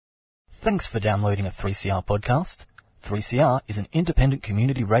Thanks for downloading a 3CR podcast. 3CR is an independent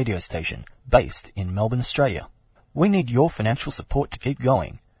community radio station based in Melbourne, Australia. We need your financial support to keep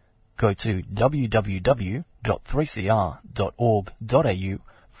going. Go to www.3cr.org.au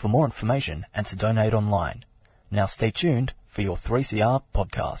for more information and to donate online. Now stay tuned for your 3CR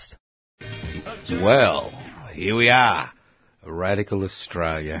podcast. Well, here we are, Radical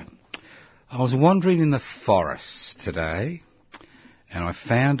Australia. I was wandering in the forest today and I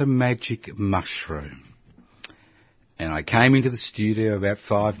found a magic mushroom. And I came into the studio about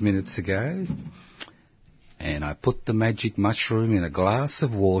 5 minutes ago and I put the magic mushroom in a glass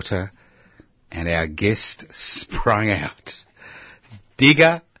of water and our guest sprung out.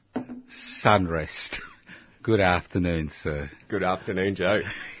 Digger Sunrest. Good afternoon, sir. Good afternoon, Joe.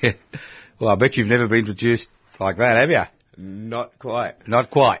 Well, I bet you've never been introduced like that, have you? Not quite.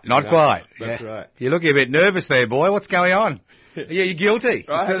 Not quite. That's right. You're looking a bit nervous there, boy. What's going on? You're guilty.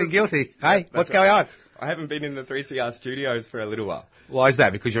 You're feeling guilty. Hey, what's going on? I haven't been in the 3CR studios for a little while. Why is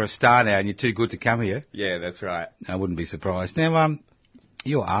that? Because you're a star now and you're too good to come here? Yeah, that's right. I wouldn't be surprised. Now,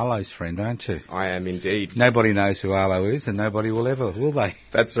 you're Arlo's friend, aren't you? I am indeed. Nobody knows who Arlo is and nobody will ever, will they?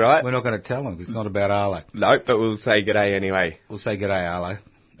 That's right. We're not going to tell them because it's not about Arlo. No, but we'll say g'day anyway. We'll say g'day, Arlo.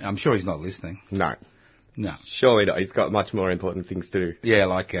 I'm sure he's not listening. No. No. Surely not. He's got much more important things to do. Yeah,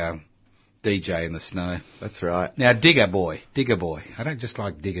 like DJ in the snow. That's right. Now, Digger Boy. I don't just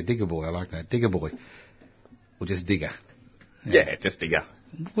like Digger Boy. I like that. Digger Boy. Or just Digger. Yeah, just Digger.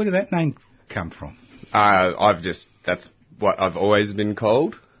 Where did that name come from? That's what I've always been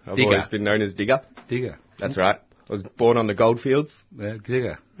called. I've Digger. always been known as Digger. Digger. That's right. I was born on the goldfields.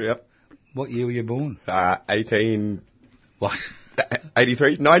 Digger. Yep. What year were you born? 18... What?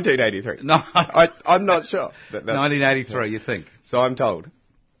 83? 1983. No. I'm not sure. 1983, you think? So I'm told.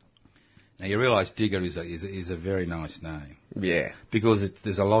 Now, you realise Digger is a very nice name. Yeah. Because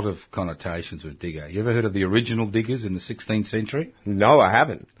there's a lot of connotations with Digger. You ever heard of the original Diggers in the 16th century? No, I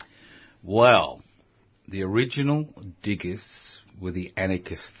haven't. Well, the original Diggers were the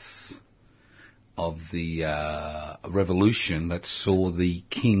anarchists of the revolution that saw the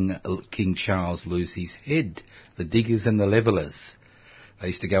King Charles lose his head. The Diggers and the Levellers. They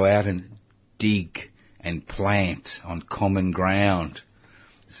used to go out and dig and plant on common ground.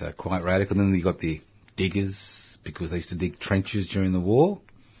 So quite radical. And then you got the Diggers because they used to dig trenches during the war.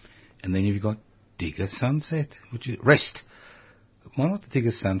 And then you've got Digger Sunset, Rest. Why not the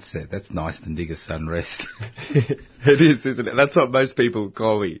Digger Sunset? That's nicer than Digger Sunrest. It is, isn't it? That's what most people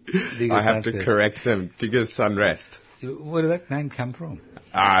call me. Digger I have Sunset. to correct them. Digger Sunrest. Where did that name come from?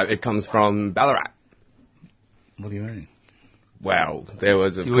 It comes from Ballarat. What do you mean? Well, there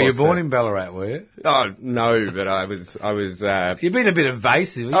was Were you born in Ballarat, were you? Oh, no, but I was... You've been a bit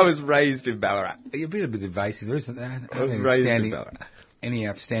evasive. I was raised in Ballarat. You've been a bit evasive, isn't there? I was raised in Ballarat. Any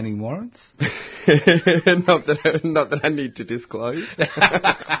outstanding warrants? Not that I need to disclose.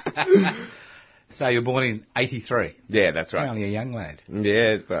 So you were born in 83? Yeah, that's right. Only a young lad.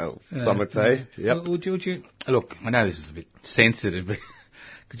 Yeah, well, some would say. Yep. Would you... Look, I know this is a bit sensitive, but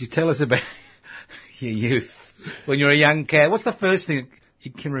could you tell us about your youth when you were a young cat? What's the first thing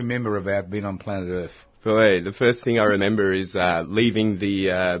you can remember about being on planet Earth? Boy, the first thing I remember is leaving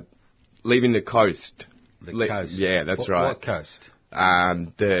the coast. The coast? Yeah, that's right. What coast?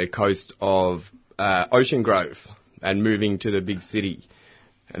 The coast of Ocean Grove and moving to the big city.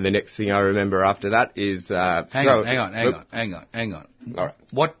 And the next thing I remember after that is... Hang on. All right.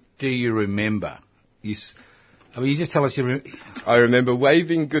 What do you remember? You just tell us I remember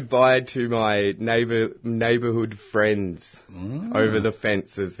waving goodbye to my neighbourhood friends over the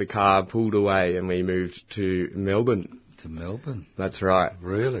fence as the car pulled away and we moved to Melbourne. To Melbourne? That's right.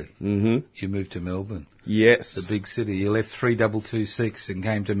 Really? Mm-hmm. You moved to Melbourne? Yes. The big city. You left 3226 and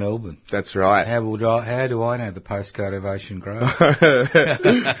came to Melbourne. That's right. How do I know the postcode of Ocean Grove?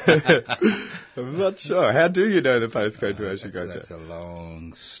 I'm not sure. How do you know the postcode to Ocean Grove? That's a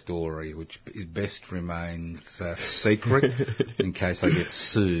long story which best remains secret in case I get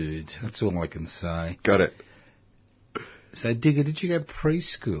sued. That's all I can say. Got it. So, Digger, did you go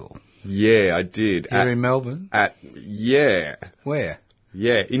preschool? Yeah, I did. Here in Melbourne? Yeah. Where?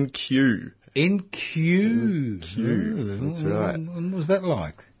 Yeah, in Kew. In Kew? That's right. What was that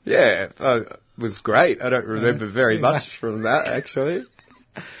like? Yeah, it was great. I don't remember very much from that, actually.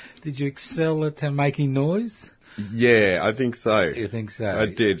 Did you excel at making noise? Yeah, I think so. You think so? I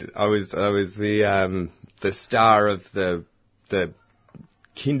did. I was the star of the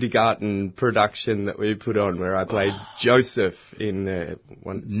kindergarten production that we put on where I played Joseph in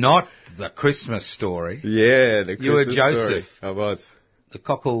one. Not the Christmas Story. Yeah, the Christmas You were Joseph. Story. I was. The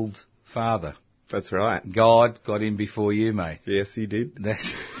cockled father. That's right. God got in before you, mate. Yes, he did.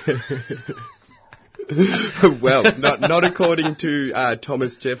 That's Well, not according to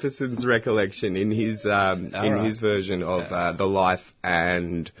Thomas Jefferson's recollection in his his version of the life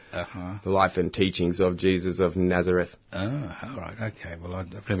and the life and teachings of Jesus of Nazareth. Oh, all right. Okay. Well,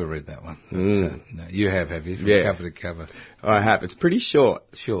 I've never read that one. But, no, you have you? From Yeah. cover to cover. I have. It's pretty short.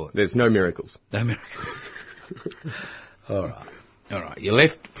 Sure. There's no miracles. No miracle. All right. All right. You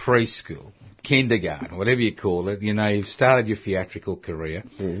left preschool, kindergarten, whatever you call it. You know, you've started your theatrical career,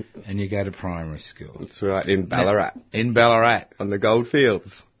 and you go to primary school. That's right, in Ballarat. In Ballarat. On the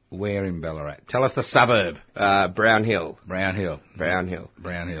goldfields. Where in Ballarat? Tell us the suburb. Brown Hill. Brown Hill. Brown Hill.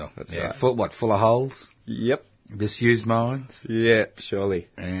 Brown Hill. That's yeah. right. Full of holes? Yep. Disused mines? Yeah, surely.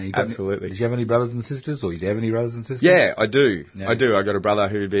 You got Absolutely. Did you have any brothers and sisters, or you have any brothers and sisters? Yeah, I do. Yeah. I do. I got a brother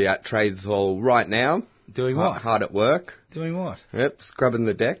who'd be at Trades Hall right now. Doing what? Hard at work. Doing what? Yep, scrubbing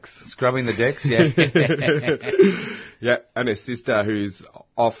the decks. Scrubbing the decks, yeah. Yeah, and a sister who's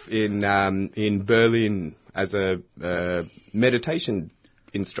off in Berlin as a meditation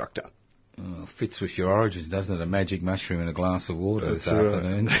instructor. Oh, fits with your origins, doesn't it? A magic mushroom and a glass of water this That's right.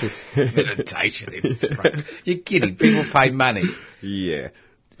 afternoon. It's meditation instructor. You're kidding. People pay money. Yeah,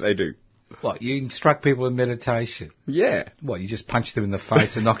 they do. What, you instruct people in meditation? Yeah, What, you just punch them in the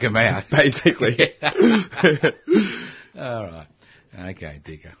face and knock them out? basically. All right. Okay,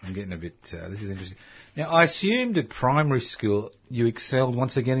 Digger. I'm getting a bit... this is interesting. Now, I assumed at primary school you excelled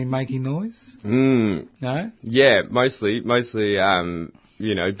once again in making noise? No? Yeah, mostly,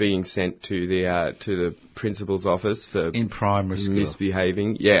 being sent to the principal's office for In primary school?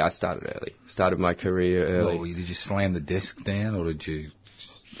 misbehaving. Yeah, I started early. Started my career early. Well, did you slam the desk down, or did you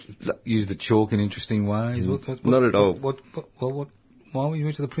use the chalk in interesting ways? Not at all. Why were you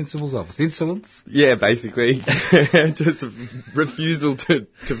went to the principal's office? Insolence? Yeah, basically. Just a refusal to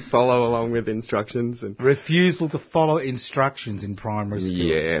follow along with instructions. And Refusal to follow instructions in primary school.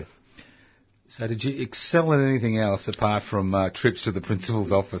 yeah. So did you excel in anything else apart from trips to the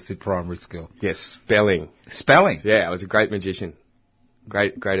principal's office in primary school? Yes, spelling. Spelling? Yeah, I was a great magician.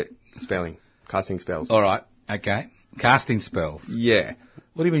 Great at spelling. Casting spells. All right. Okay. Casting spells. Yeah.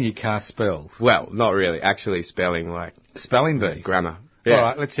 What do you mean you cast spells? Well, not really. Actually spelling like Spelling bees. grammar. All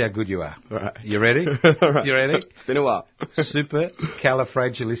right. Let's see how good you are. All right. You ready? All right. You ready? It's been a while.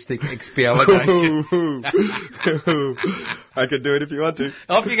 Supercalifragilisticexpialidocious. I can do it if you want to.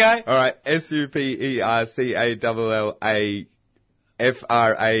 Off you go. All right.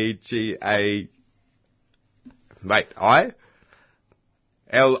 SUPERCALLAFRAGA. Wait,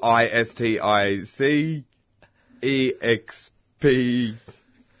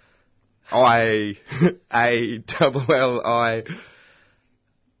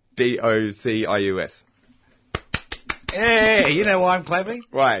 LISTICALLIDOCIUS. Hey, you know why I'm clapping?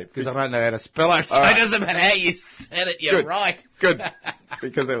 Right. Because I don't know how to spell it, so All right. it doesn't matter how you said it, you're Good. right. Good.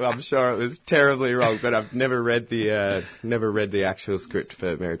 Because I'm sure it was terribly wrong, but I've never read the actual script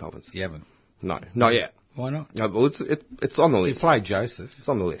for Mary Poppins. You haven't? No, not yet. Why not? No, well, it's on the You list. played Joseph. It's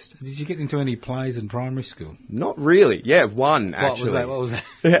on the list. Did you get into any plays in primary school? Not really. Yeah, one actually. What was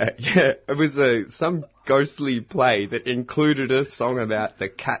that? Yeah. It was some ghostly play that included a song about the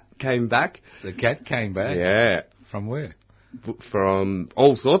cat came back. The cat came back. Yeah, From where? from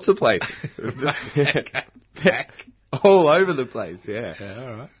all sorts of places. Back. All over the place. Yeah. Yeah,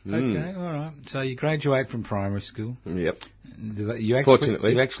 all right. Okay, all right. So you graduate from primary school. Yep. You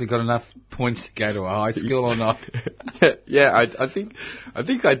actually got enough points to go to a high school or not? Yeah, I think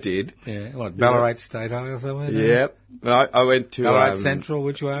I did. Yeah. What, Ballarat State High or somewhere? Yep. I went to Ballarat Central,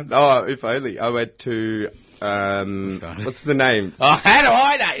 which one? Oh, if only. I went to what's the name? Oh, how do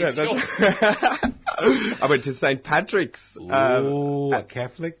I know? Yeah, that's- I went to St. Patrick's. Ooh, a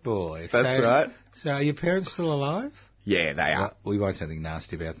Catholic boy. That's right. So are your parents still alive? Yeah, they are. We won't say anything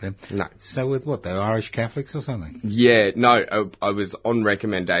nasty about them. No. So with what, they're Irish Catholics or something? Yeah, no, I was on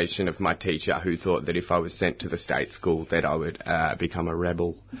recommendation of my teacher who thought that if I was sent to the state school that I would become a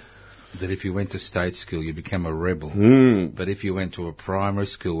rebel. That if you went to state school, you'd become a rebel. But if you went to a primary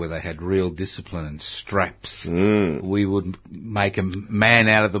school where they had real discipline and straps, we would make a man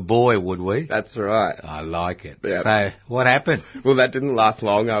out of the boy, would we? That's right. I like it. Yep. So, what happened? Well, that didn't last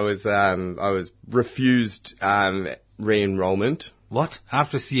long. I was refused re-enrollment. What?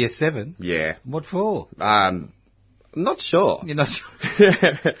 After year 7? Yeah. What for? I'm not sure. You're not sure?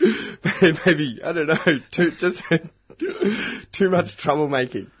 Maybe, I don't know, too much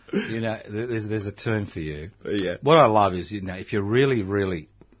troublemaking. You know, there's a term for you. Yeah. What I love is, you know, if you're really, really,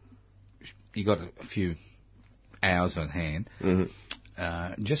 you got a few hours on hand,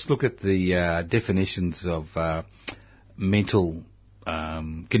 just look at the definitions of mental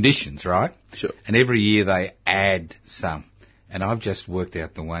conditions, right? Sure. And every year they add some. And I've just worked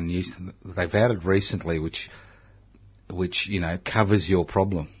out the one they've added recently, which covers your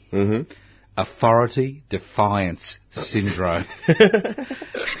problem. Mm-hmm. Authority Defiance Syndrome.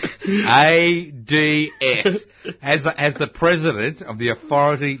 ADS. As the president of the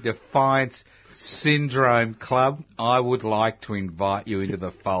Authority Defiance Syndrome Club, I would like to invite you into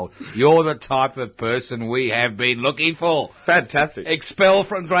the fold. You're the type of person we have been looking for. Fantastic. Expelled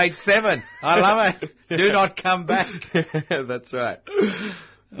from grade 7. I love it. Do not come back. That's right.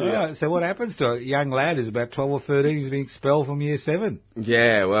 Yeah. So what happens to a young lad who's about 12 or 13 who's being expelled from year 7?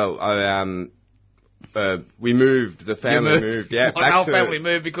 Yeah, well, we moved. The family moved. Yeah, well, our family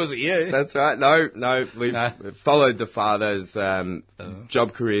moved because of you. That's right. No, we followed the father's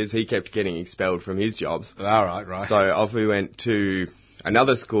job careers. He kept getting expelled from his jobs. All right. So off we went to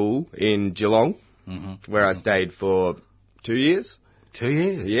another school in Geelong, where I stayed for 2 years. 2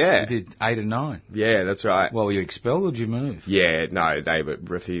 years? Yeah. You did 8 and 9? Yeah, that's right. Well, were you expelled or did you move? Yeah, no, they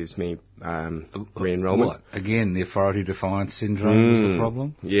refused me re-enrollment. What? Again, the Authority Defiance Syndrome was the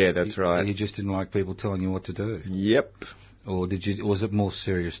problem? Yeah, that's right. You just didn't like people telling you what to do? Yep. Or was it more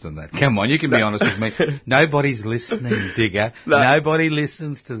serious than that? Come on, you can be honest with me. Nobody's listening, Digger. No. Nobody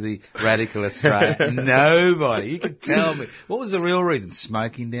listens to the Radical Australia. Nobody. You can tell me. What was the real reason?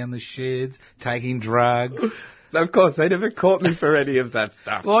 Smoking down the sheds? Taking drugs? Of course, they never caught me for any of that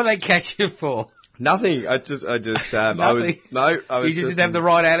stuff. What did they catch you for? Nothing. I just. Nothing. I was you just didn't have the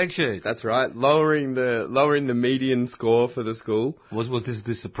right attitude. That's right. Lowering the median score for the school. Was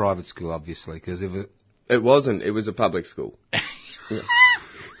this a private school? Obviously, because if it wasn't. It was a public school.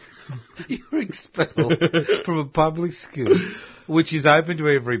 You were expelled from a public school, which is open to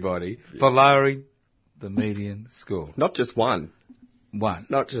everybody, for lowering the median score. Not just one.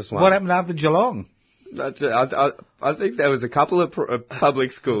 Not just one. What happened after Geelong? That's it. I think there was a couple of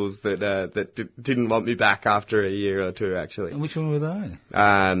public schools that didn't want me back after a year or two, actually. And which one were they?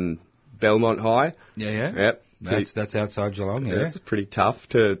 Belmont High. Yeah. Yep. That's outside Geelong, yeah. It's pretty tough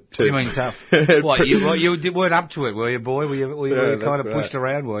to... What do you mean tough? What, you weren't up to it, were you, boy? Were you kind of pushed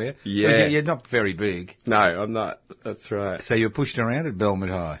around, were you? Yeah. You're not very big. No, I'm not. That's right. So you were pushed around at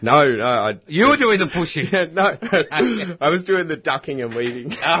Belmont High? No. You were doing the pushing? No. I was doing the ducking and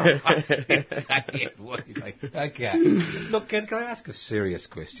weaving. Oh, okay. Look, can I ask a serious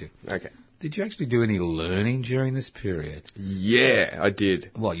question? Okay. Did you actually do any learning during this period? Yeah, I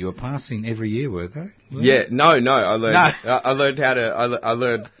did. What, you were passing every year, were they? Yeah, no. I learned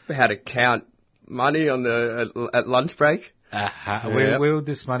how to count money at lunch break. Uh-huh. Yeah. Where would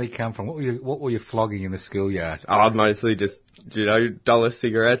this money come from? What were you flogging in the schoolyard? Oh, mostly just dollar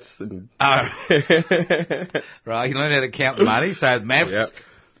cigarettes and. Right, you learned how to count the money. So maths. Yep.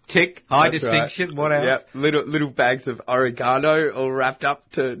 Tick, high That's distinction, right. What else? Yeah, little bags of oregano all wrapped up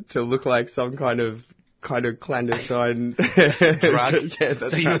to look like some kind of clandestine drug. Yeah,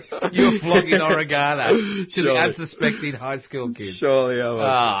 that's you were flogging oregano to the unsuspecting high school kids. Surely I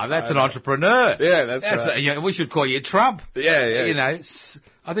was. That's an entrepreneur. Yeah, that's right. We should call you Trump. Yeah.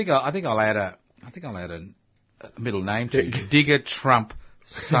 I think I'll add a middle name to you. Digger Trump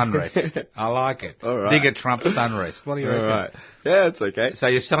Sunrest. I like it. All right. Digger Trump Sunrest. What do you reckon? All right. Yeah, it's okay. So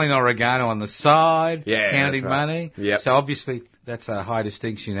you're selling oregano on the side, counting right. money. Yep. So obviously that's a high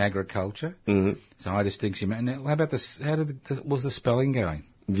distinction in agriculture. Mm-hmm. It's a high distinction. Now, how about was the spelling going?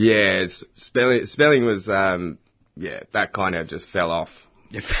 Yeah, spelling was that kind of just fell off.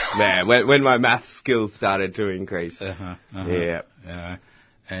 Yeah, when my math skills started to increase. Yeah.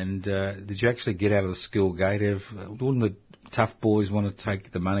 And did you actually get out of the school gate? Wouldn't the tough boys want to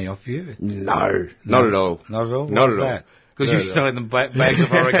take the money off you? No, not at all. Not at all? Not at all. Because you're selling them bags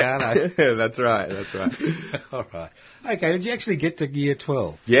of oregano. Yeah, that's right. All right. Okay, did you actually get to year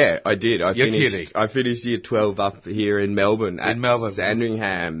 12? Yeah, I did. You're kidding. I finished year 12 up here in Melbourne at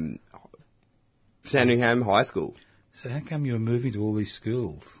Sandringham High School. So how come you were moving to all these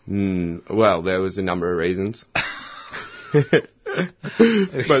schools? Well, there was a number of reasons.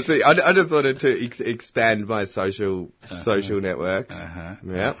 But see, I just wanted to expand my social networks.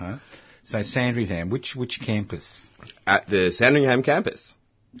 So Sandringham, which campus? At the Sandringham campus.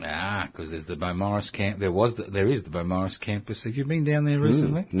 Because there's the Beaumaris camp. There is the Beaumaris campus. Have you been down there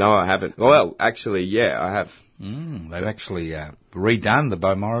recently? No, I haven't. Well, actually, yeah, I have. They've actually redone the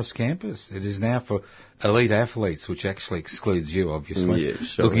Beaumaris campus. It is now for elite athletes, which actually excludes you, obviously. Yeah,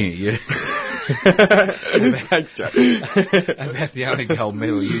 sure. Looking at you. Thanks, Joe. About the only gold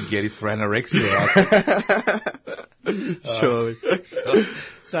medal you'd get is for anorexia. Surely.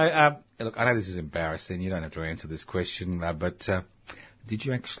 So, look, I know this is embarrassing. You don't have to answer this question, but Did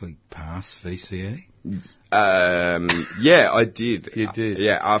you actually pass VCE? Yeah, I did. You did?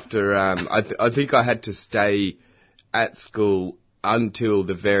 Yeah, after, I think I had to stay at school until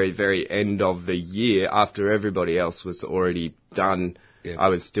the very, very end of the year after everybody else was already done. Yep. I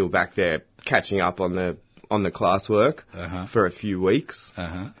was still back there catching up on the classwork for a few weeks.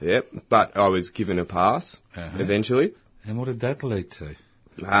 Yep, but I was given a pass eventually. And what did that lead to?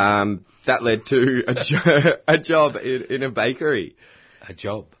 That led to a job in a bakery. A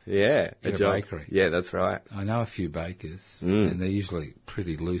job? Yeah, in a job. Bakery? Yeah, that's right. I know a few bakers, and they're usually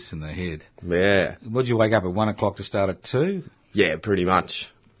pretty loose in their head. Yeah. What, did you wake up at 1 o'clock to start at 2? Yeah, pretty much.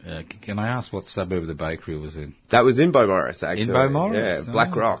 Can I ask what suburb the bakery was in? That was in Beaumaris, actually. In Beaumaris? Yeah,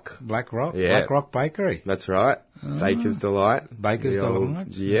 Black Rock. Black Rock? Yeah. Black Rock Bakery? That's right. Baker's Delight. Baker's Delight?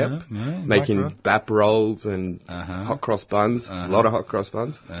 Yep. Making bap rolls and hot cross buns. A lot of hot cross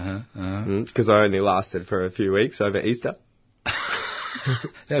buns. Because I only lasted for a few weeks over Easter.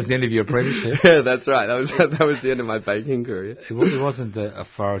 That was the end of your apprenticeship. Yeah, that's right. That was the end of my baking career. It wasn't the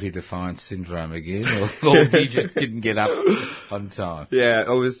authority-defiance syndrome again, or you just didn't get up on time? Yeah, it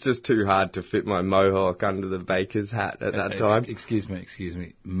was just too hard to fit my mohawk under the baker's hat at that time. Excuse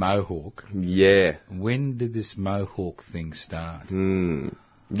me. Mohawk? Yeah. When did this mohawk thing start?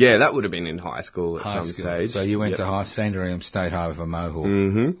 Yeah, that would have been in high school at some stage. So you went to Sandringham State High with a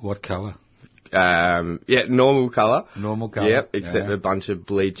mohawk. What colour? Yeah, normal colour. Normal colour. Yep, except a bunch of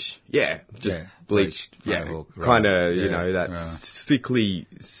bleach. Yeah, just bleached. Yeah, kind of, that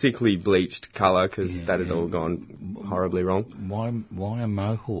sickly bleached colour because that had all gone horribly wrong. Why a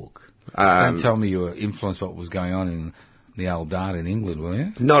mohawk? Don't tell me you were influenced by what was going on in the old Dart in England, were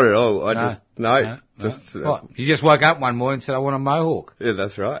you? Not at all. What? You just woke up one morning and said, I want a mohawk. Yeah,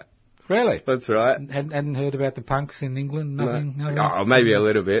 that's right. Really? That's right. Hadn't heard about the punks in England? Nothing? Oh, maybe a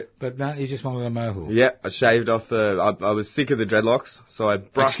little bit. But no, you just wanted a mohawk? Yeah, I shaved off I was sick of the dreadlocks, so I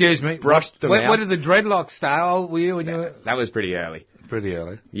brushed them out. When did the dreadlocks start? How old were you when you were... That was pretty early. Pretty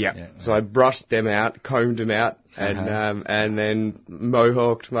early? Yeah. So I brushed them out, combed them out, and then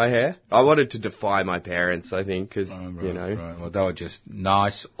mohawked my hair. I wanted to defy my parents, I think, because, Right. Well, they were just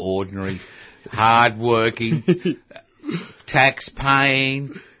nice, ordinary, hard-working,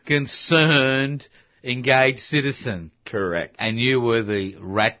 tax-paying... concerned, engaged citizen. Correct. And you were the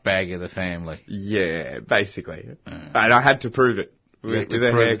rat bag of the family. Yeah, basically. And I had to prove it with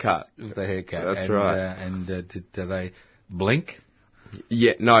a haircut. With the haircut. That's right. And did they blink?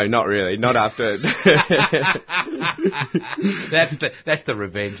 Yeah, no, not really. Not after. That's the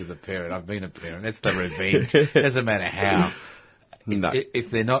revenge of the parent. I've been a parent. That's the revenge. Doesn't matter how. No.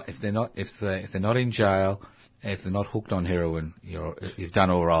 If they're not in jail. If they're not hooked on heroin, you've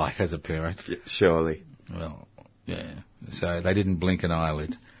done all right as a parent. Yeah, surely. Well, yeah. So they didn't blink an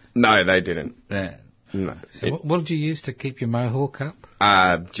eyelid. No, they didn't. Yeah. No. So what did you use to keep your mohawk up?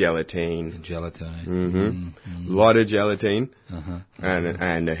 Gelatine. Gelatine. A lot of gelatine.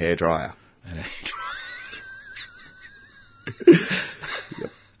 And a hairdryer.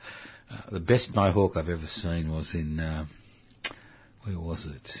 The best mohawk I've ever seen was in, where was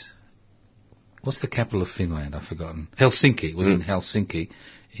it? What's the capital of Finland? I've forgotten. Helsinki. It was in Helsinki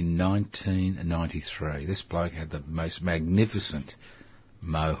in 1993. This bloke had the most magnificent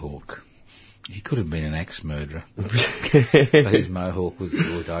mohawk. He could have been an axe murderer. But his mohawk was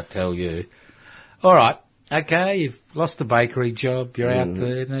good, I tell you. All right. Okay, you've lost the bakery job. You're out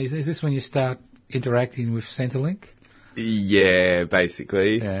there. Now, is this when you start interacting with Centrelink? Yeah,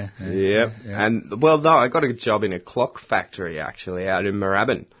 basically. Yeah. And, well, no, I got a job in a clock factory, actually, out in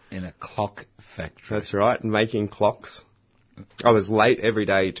Moorabbin. In a clock factory. That's right, making clocks. I was late every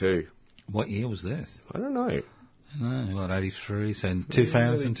day too. What year was this? I don't know. What, 83, so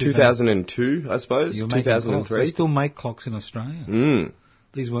 2000? 2002, I suppose. 2003. They still make clocks in Australia.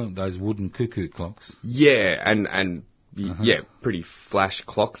 These weren't those wooden cuckoo clocks. Yeah, and pretty flash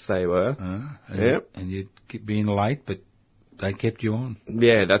clocks they were. And you'd be in late, but they kept you on.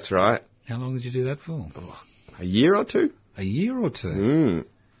 Yeah, that's right. How long did you do that for? A year or two. A year or two?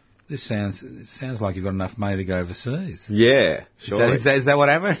 This sounds like you've got enough money to go overseas. Yeah, sure. Is that what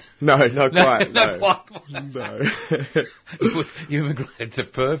happened? No, not quite. Not quite. No. You immigrated to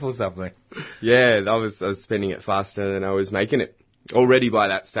Perth or something? Yeah, I was spending it faster than I was making it. Already by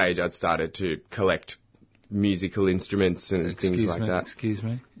that stage, I'd started to collect musical instruments and things like that. Excuse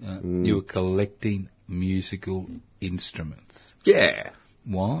me? You were collecting musical instruments? Yeah.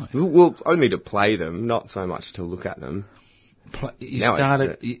 Why? Well, only to play them, not so much to look at them.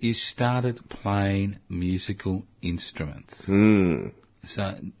 You started playing musical instruments.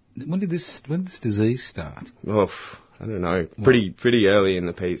 So when did this disease start? Oof. I don't know, pretty early in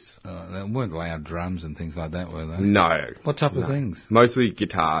the piece. They weren't loud drums and things like that, were they? No. What type of things? Mostly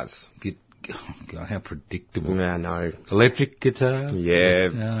guitars. Oh, God, how predictable. Yeah, no. Electric guitar? Yeah,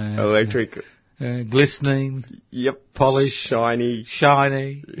 electric. Glistening? Yep. Polished? Shiny.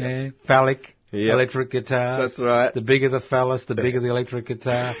 Yeah. Phallic? Yep. Electric guitar? That's right. The bigger the phallus, the bigger the electric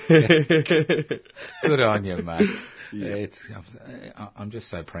guitar. Good on you, mate. Yeah. I'm just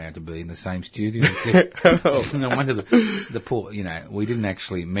so proud to be in the same studio. No wonder the poor, we didn't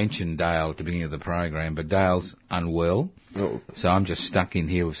actually mention Dale at the beginning of the program, but Dale's unwell. Oh. So I'm just stuck in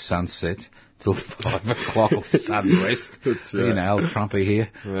here with sunset till 5 o'clock or sunrest. Right. Old Trumpy here.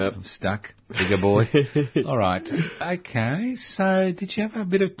 Yep. I'm stuck. Bigger boy. All right. Okay. So did you have a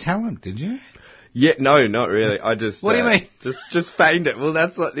bit of talent, did you? Yeah, no, not really. I just... What do you mean? Just feigned it. Well,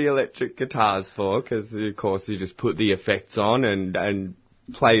 that's what the electric guitar's for, because, of course, you just put the effects on and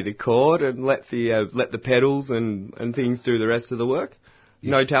play the chord and let the pedals and things do the rest of the work.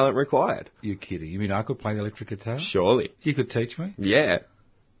 Yeah. No talent required. You're kidding. You mean I could play the electric guitar? Surely. You could teach me? Yeah.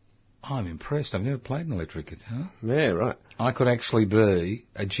 I'm impressed. I've never played an electric guitar. Yeah, right. I could actually be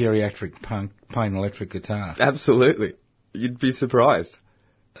a geriatric punk playing electric guitar. Absolutely. You'd be surprised.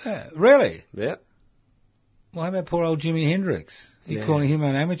 Really? Yeah. Well, how about poor old Jimi Hendrix? You're calling him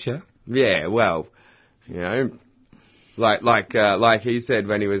an amateur? Yeah, well, like he said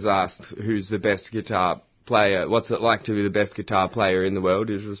when he was asked who's the best guitar player, what's it like to be the best guitar player in the world,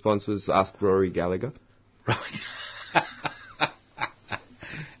 his response was, ask Rory Gallagher. Right.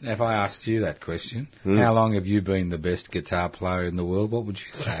 Now, if I asked you that question, how long have you been the best guitar player in the world, what would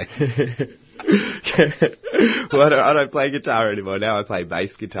you say? Well, I don't play guitar anymore. Now I play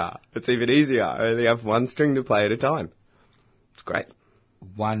bass guitar. It's even easier. I only have one string to play at a time. It's great.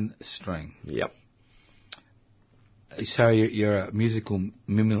 One string? Yep. So you're a musical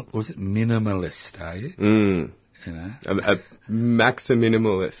minimalist, are you? Mm. A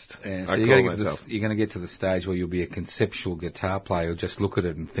maximinimalist. Yeah, so you're going to get to the stage where you'll be a conceptual guitar player. You'll just look at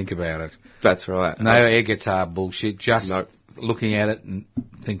it and think about it. That's right. No air guitar bullshit. Just looking at it and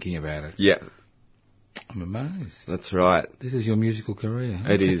thinking about it. Yeah. I'm amazed. That's right. This is your musical career.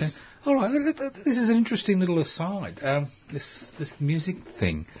 It is. All right. This is an interesting little aside. This music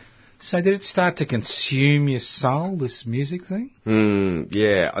thing. So did it start to consume your soul, this music thing?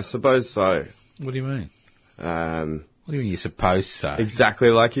 Yeah, I suppose so. What do you mean? What do you mean you suppose so? Exactly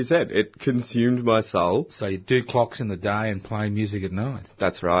like you said. It consumed my soul. So you do clocks in the day and play music at night?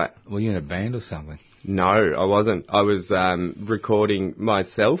 That's right. Were you in a band or something? No, I wasn't. I was recording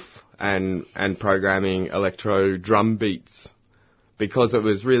myself and programming electro drum beats because it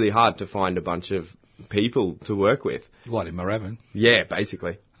was really hard to find a bunch of people to work with. What, in Moorabbin? Yeah,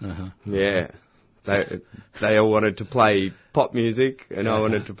 basically. Uh-huh. Yeah. They all wanted to play pop music and I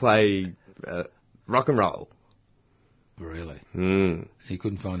wanted to play rock and roll. Really? Mm. You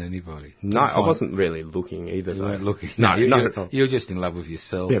couldn't find anybody? No, I wasn't really looking either. You weren't looking? No, not at all. You were just in love with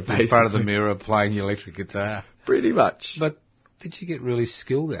yourself, yeah, in front of the mirror playing your electric guitar. Pretty much. But did you get really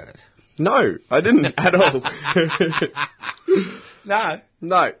skilled at it? No, I didn't at all. No,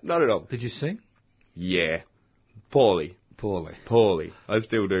 not at all. Did you sing? Yeah. Poorly. I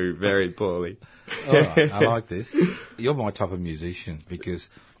still do very poorly. All right, I like this. You're my type of musician because,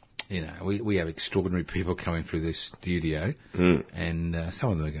 we have extraordinary people coming through this studio and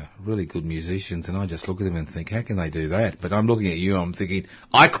some of them are really good musicians and I just look at them and think, how can they do that? But I'm looking at you and I'm thinking,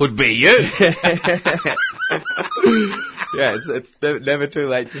 I could be you! Yeah, it's never too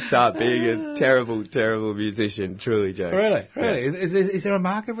late to start being a terrible, terrible musician, truly, Joe. Really? Yes. Is there a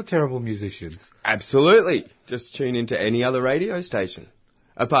market for terrible musicians? Absolutely. Just tune into any other radio station,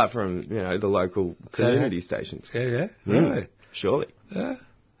 apart from, the local community stations. Yeah. Really? Surely. Yeah.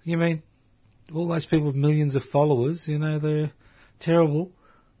 You mean all those people with millions of followers, they're terrible?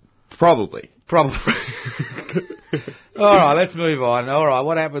 Probably. All right, let's move on. All right,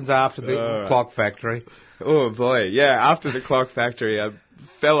 what happens after the Clock Factory? Oh, boy. Yeah, after the Clock Factory, I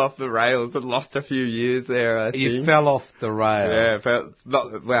fell off the rails and lost a few years there, I think. You fell off the rails? Yeah,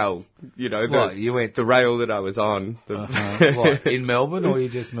 the rail that I was on. What, in Melbourne, or you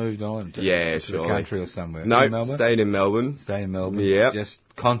just moved on to the country or somewhere? No, stayed in Melbourne. Yeah. Just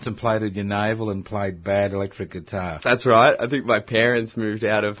contemplated your navel and played bad electric guitar. That's right. I think my parents moved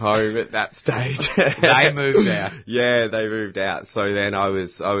out of home at that stage. They moved out? Yeah, they moved out. So then I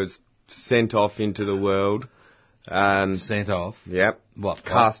was sent off into the world. Sent off? Yep. What?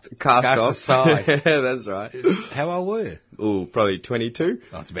 Cast off. Aside. That's right. How old were you? Oh, probably 22.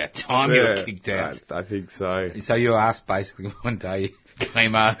 Oh, it's about time you were kicked out. I think so. So you were asked basically one day, you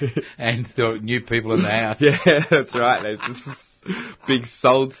came up and there were new people in the house. Yeah, that's right. They just big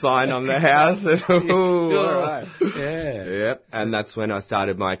sold sign on the house. Ooh, all right. Yeah. Yep. And that's when I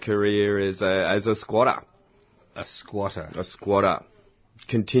started my career as a squatter. A squatter. A squatter.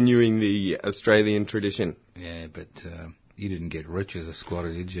 Continuing the Australian tradition. Yeah, but you didn't get rich as a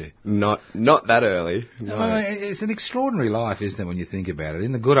squatter, did you? Not that early. No. Well, it's an extraordinary life, isn't it, when you think about it?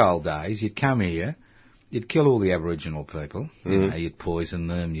 In the good old days, you'd come here, you'd kill all the Aboriginal people. You know, you'd poison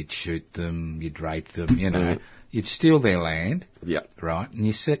them, you'd shoot them, you'd rape them, you know. You'd steal their land. Yep. Right? And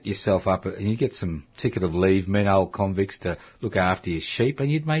you set yourself up, and you get some ticket of leave, men, old convicts, to look after your sheep,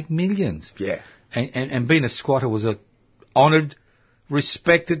 and you'd make millions. Yeah. And being a squatter was a honoured,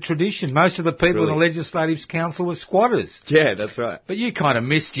 respected tradition. Most of the people in the Legislative Council were squatters. Yeah, that's right. But you kind of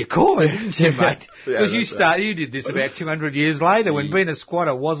missed your calling, didn't you, mate? Because you did this about 200 years later when being a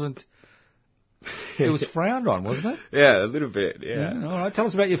squatter wasn't... It was frowned on, wasn't it? Yeah, a little bit, yeah. All right, tell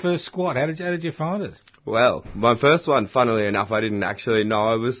us about your first squat. How did you find it? Well, my first one, funnily enough, I didn't actually know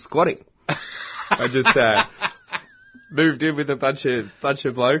I was squatting. I just moved in with a bunch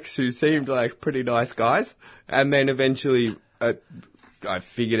of blokes who seemed like pretty nice guys, and then eventually I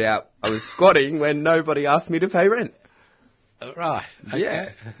figured out I was squatting when nobody asked me to pay rent. Right. Okay. Yeah.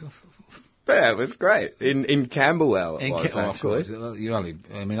 Yeah, it was great. In Camberwell it was, actually.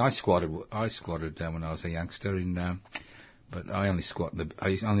 I squatted when I was a youngster but I only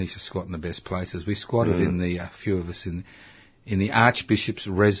used to squat in the best places. We squatted a few of us in the Archbishop's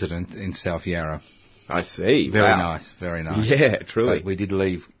residence in South Yarra. I see. Very nice. Yeah, truly. But we did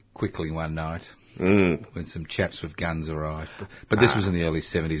leave quickly one night when some chaps with guns arrived. But this was in the early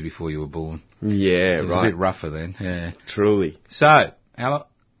 70s before you were born. Yeah, it was a bit rougher then. Yeah, truly. So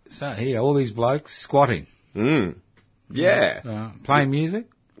here, all these blokes squatting. Yeah. Playing music?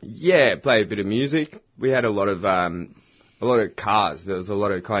 Yeah, play a bit of music. We had a lot of cars. There was a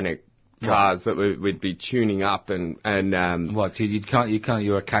lot of kind of cars that we'd be tuning up and what? So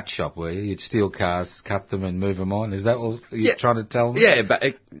you're a cut shop, were you? You'd steal cars, cut them, and move them on. Is that what you're trying to tell me? Yeah, but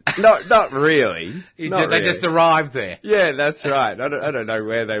not really. They just arrived there. Yeah, that's right. I don't know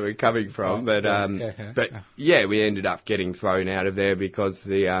where they were coming from, but yeah, we ended up getting thrown out of there because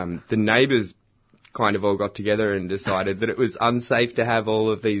the neighbours kind of all got together and decided that it was unsafe to have all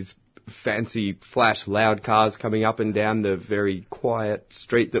of these fancy, flash, loud cars coming up and down the very quiet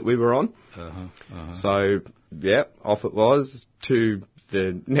street that we were on. So, yeah, off it was to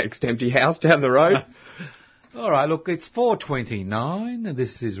the next empty house down the road. All right, look, it's 4:29, and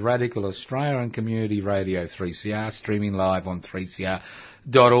this is Radical Australia and Community Radio 3CR, streaming live on 3cr.org.au.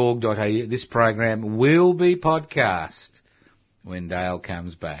 This program will be podcast when Dale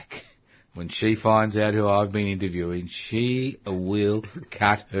comes back. When she finds out who I've been interviewing, she will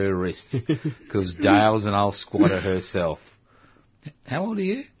cut her wrists, because Dale's an old squatter herself. How old are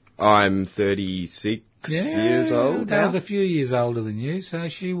you? I'm 36 years old. Dale's a few years older than you, so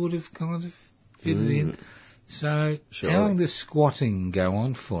she would have kind of fitted in. So how long does squatting go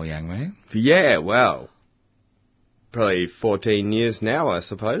on for, young man? Yeah, well, probably 14 years now, I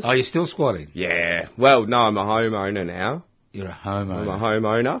suppose. Oh, you're still squatting? Yeah. Well, no, I'm a homeowner now. You're a homeowner? I'm a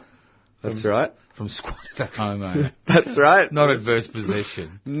homeowner. That's right. From squatter to homeowner. That's right. Not adverse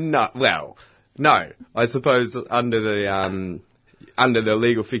possession. No. I suppose under the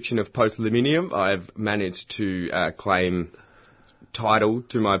legal fiction of post-liminium, I've managed to claim title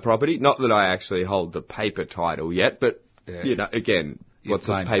to my property. Not that I actually hold the paper title yet, but, again, what's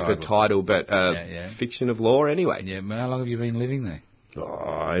a paper title but fiction of law anyway. Yeah, how long have you been living there?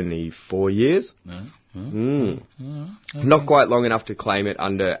 Only 4 years. No. Okay. Not quite long enough to claim it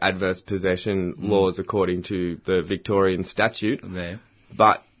under adverse possession laws according to the Victorian statute. There.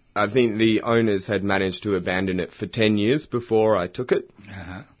 But I think the owners had managed to abandon it for 10 years before I took it.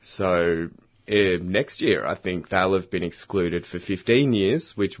 So next year I think they'll have been excluded for 15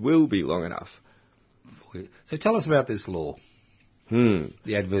 years, which will be long enough. So tell us about this law.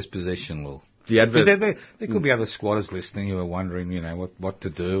 The adverse possession law. Because there could be other squatters listening who are wondering, what to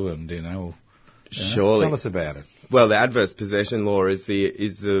do and, Surely. Tell us about it. Well, the adverse possession law is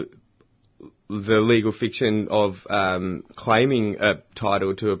the legal fiction of claiming a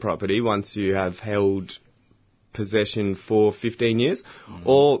title to a property once you have held possession for 15 years,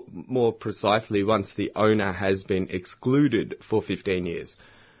 or more precisely, once the owner has been excluded for 15 years.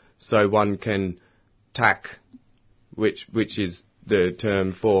 So one can tack, which is the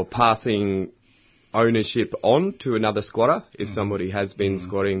term for passing ownership on to another squatter if somebody has been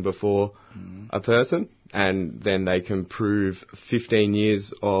squatting before a person, and then they can prove 15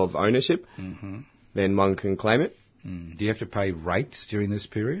 years of ownership, then one can claim it. Do you have to pay rates during this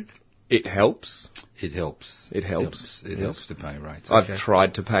period? It helps. It helps. It helps. It helps to pay rates. I've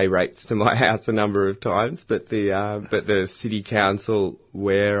tried to pay rates to my house a number of times, but the city council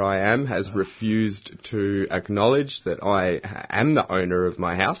where I am has refused to acknowledge that I am the owner of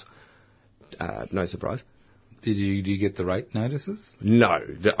my house. No surprise. Do you get the rate notices? No,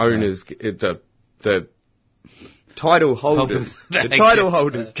 the owners, the title holders,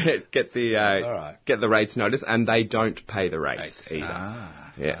 get the rates notice, and they don't pay the rates either.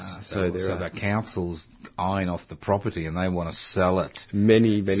 Yes, so the council's eyeing off the property and they want to sell it.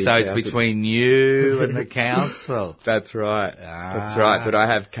 Many. So it's between you and the council. That's right. That's right. But I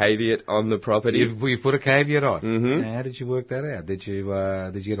have caveat on the property. You put a caveat on. Mm-hmm. How did you work that out? Did you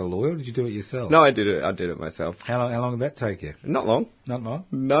get a lawyer or did you do it yourself? No, I did it myself. How long did that take you? Not long. Not long?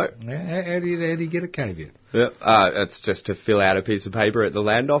 No. How do you get a caveat? Yep. It's just to fill out a piece of paper at the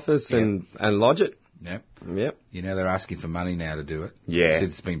land office and lodge it. Yep. You know they're asking for money now to do it. Yeah.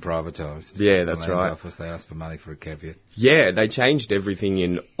 Since it's been privatised. Yeah, that's the right. Lands Office, they asked for money for a caveat. Yeah, they changed everything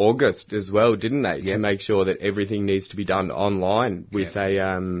in August as well, didn't they? To make sure that everything needs to be done online with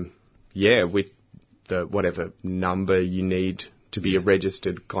with the whatever number you need to be a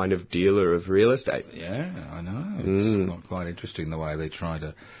registered kind of dealer of real estate. Yeah, I know. It's not quite interesting the way they try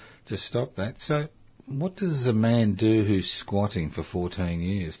to stop that. So what does a man do who's squatting for 14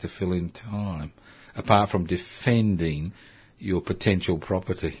 years to fill in time, apart from defending your potential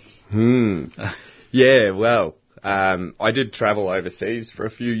property? Yeah, well, I did travel overseas for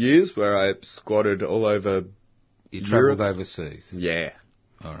a few years where I squatted all over You travelled overseas? Yeah.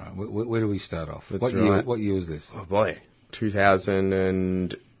 All right. Where do we start off? That's What year was this? Oh, boy.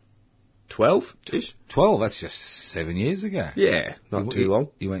 2012-ish? 12? That's just 7 years ago. Yeah, not too long.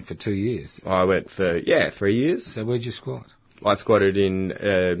 You went for 2 years? I went for, 3 years. So where'd you squat? I squatted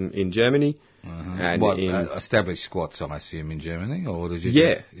in Germany. And established squats, I assume, in Germany? Or did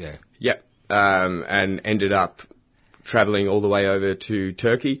you Yeah. And ended up travelling all the way over to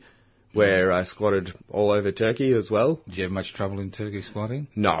Turkey, where I squatted all over Turkey as well. Did you have much trouble in Turkey squatting?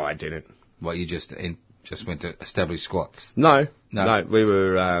 No, I didn't. Well, you just went to established squats? No, we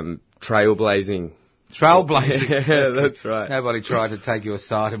were trailblazing. Trailblazing? Yeah, that's right. Nobody tried to take you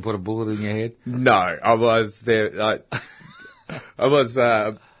aside and put a bullet in your head? No, I was there. I was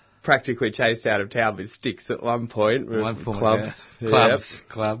practically chased out of town with sticks at one point. Clubs. Yeah.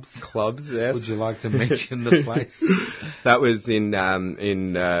 Clubs, yes. Would you like to mention the place? That was in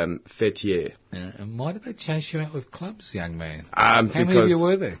Fethiye. Yeah. And why did they chase you out with clubs, young man? How many of you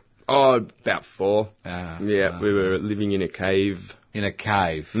were there? Oh, about 4. We were living in a cave. In a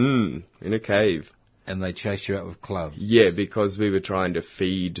cave? In a cave. And they chased you out with clubs? Yeah, because we were trying to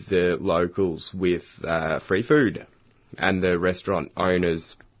feed the locals with free food. And the restaurant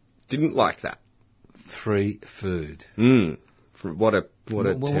owners didn't like that. Free food. What a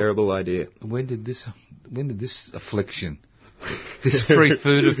terrible idea. When did this affliction, this free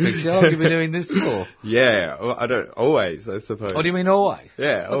food affliction, how long have you been doing this for? Yeah, I suppose. Oh, do you mean always?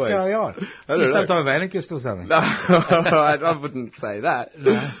 Yeah, always. What's going on? I don't know. Some type of anarchist or something? No, I wouldn't say that.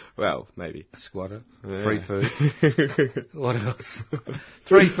 No. Well, maybe. Squatter. Yeah. Free food. What else?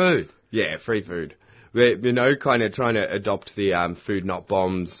 Free food. Yeah, free food. We're, kind of trying to adopt the food not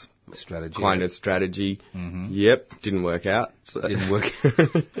bombs strategy. Kind of strategy. Mm-hmm. Yep, didn't work out. Didn't work.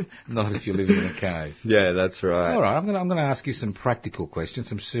 Not if you're living in a cave. Yeah, that's right. All right, I'm going to ask you some practical questions,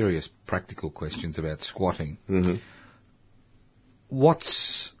 some serious practical questions about squatting. Mm-hmm. What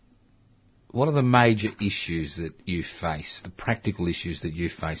are the major issues that you face, the practical issues that you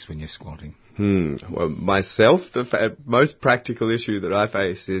face when you're squatting? Well, myself, the most practical issue that I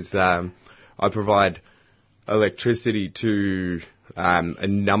face is I provide electricity to a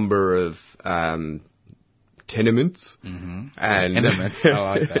number of tenements. Mm-hmm. And tenements, I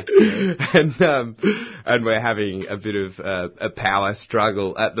like that. And we're having a bit of a power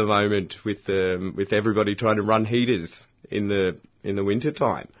struggle at the moment with everybody trying to run heaters in the winter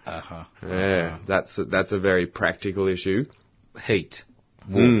time. Yeah, that's a very practical issue. Heat,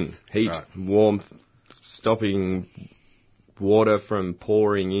 warmth, warmth, stopping water from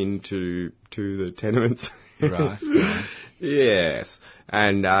pouring into the tenements. Right. Yes,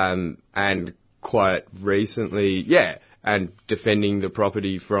 and quite recently, and defending the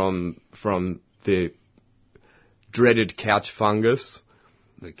property from the dreaded couch fungus.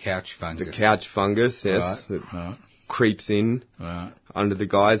 The couch fungus. The couch fungus, yes. Right. Creeps in under the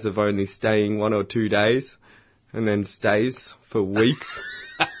guise of only staying 1 or 2 days, and then stays for weeks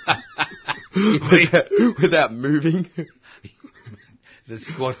without moving. The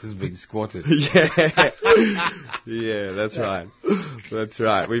squat has been squatted. Yeah. Yeah, that's right. That's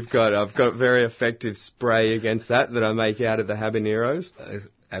right. I've got very effective spray against that I make out of the habaneros.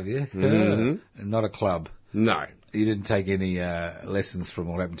 Have you? Mm-hmm. Not a club. No. You didn't take any lessons from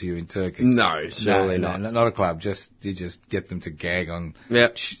what happened to you in Turkey? No, surely not. No, not a club. You just get them to gag on.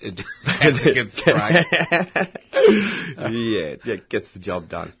 Yep. Get sprayed. Yeah, it gets the job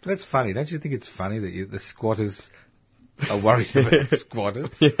done. That's funny. Don't you think it's funny that the squatters are worried about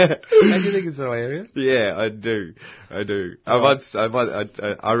squatters? Yeah. Don't you think it's hilarious? Yeah, I do. I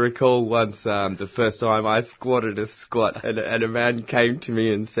recall once the first time I squatted a squat, and a man came to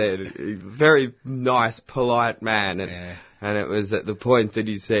me and said, a very nice, polite man, and it was at the point that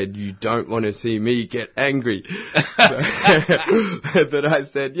he said, "You don't want to see me get angry." That I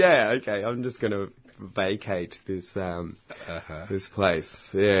said, "Yeah, okay, I'm just going to vacate this this place."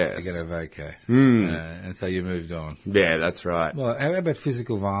 Yeah, you're going to vacate, and so you moved on. Yeah, that's right. Well, how about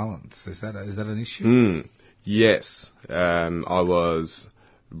physical violence? Is that an issue? Yes, I was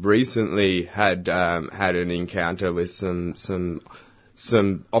recently had an encounter with some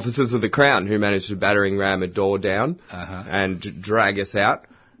officers of the Crown who managed to battering ram a door down and drag us out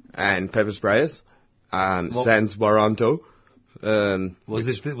and pepper spray us. Sans Waranto. This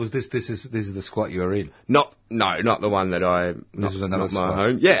is the squat you were in? Not the one that This was another squat. My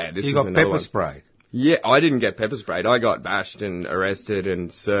home. Yeah, this you is got pepper sprayed. Yeah, I didn't get pepper sprayed. I got bashed and arrested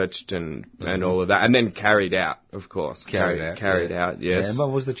and searched and all of that, and then carried out, of course. Carried out. Yes. And what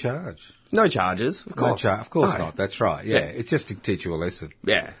was the charge? No charges, of course. Of course not. That's right. Yeah, it's just to teach you a lesson.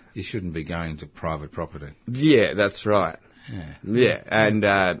 Yeah. You shouldn't be going to private property. Yeah, that's right. Yeah, and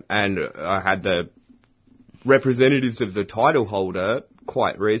I had the representatives of the title holder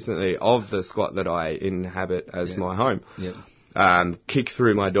quite recently of the squat that I inhabit as my home. Kick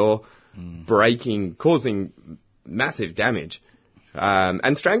through my door, causing massive damage,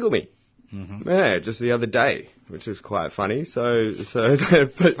 and strangle me. Yeah, just the other day, which was quite funny. So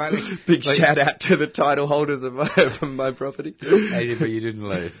big shout out to the title holders of my property. But you didn't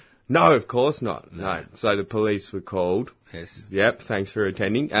leave. No, of course not. No. So the police were called. Yes. Yep. Thanks for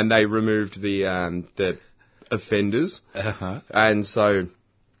attending, and they removed the offenders. And so.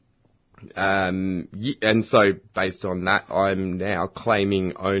 And so, based on that, I'm now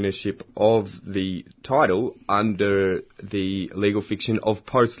claiming ownership of the title under the legal fiction of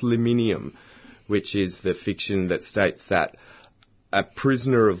post liminium, which is the fiction that states that a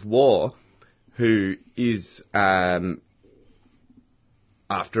prisoner of war who is, after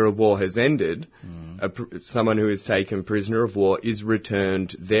a war has ended, someone who is taken prisoner of war is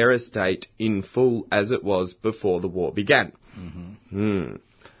returned their estate in full as it was before the war began.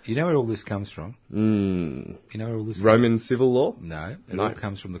 You know where all this comes from? You know where all this Roman civil law? No. It all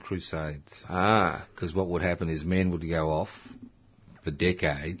comes from the Crusades. Because what would happen is men would go off for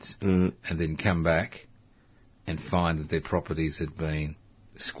decades and then come back and find that their properties had been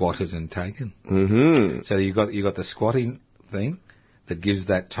squatted and taken. So you got the squatting thing that gives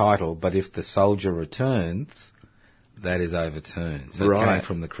that title, but if the soldier returns, that is overturned. So it came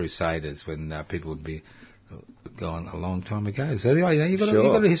from the Crusaders when people would be gone a long time ago. So you've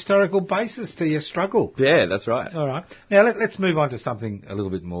got a historical basis to your struggle. Yeah, that's right. All right. Now let's move on to something a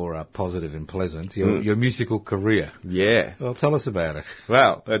little bit more positive and pleasant. Your musical career. Yeah. Well, tell us about it.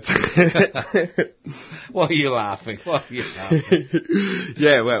 Well, that's Why are you laughing?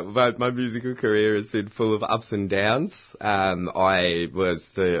 Yeah, well, my musical career has been full of ups and downs. I was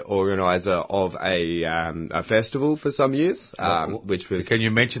the organizer of a festival for some years, which was. Can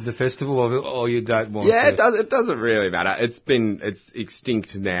you mention the festival, or you don't want? Yeah, it doesn't really matter. It's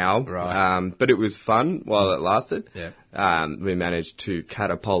extinct now. Right. But it was fun while it lasted. Yeah. We managed to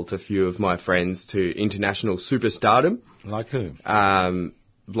catapult a few of my friends to international superstardom. Like whom?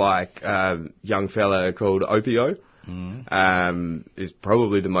 Like a young fella called Opio. Is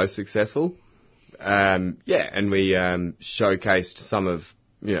probably the most successful. And we showcased some of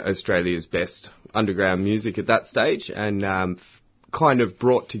Australia's best underground music at that stage, and kind of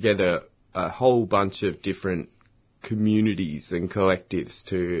brought together a whole bunch of different communities and collectives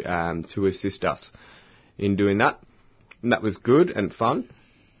to assist us in doing that. And that was good and fun.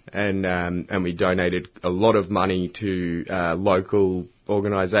 And we donated a lot of money to local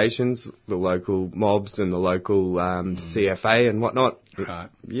organisations, the local mobs and the local CFA and whatnot. Right.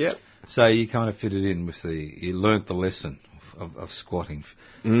 Yep. So you kind of fitted in with you learnt the lesson of squatting.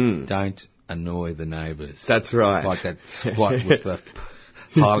 Don't annoy the neighbours. That's right. Like that squat with the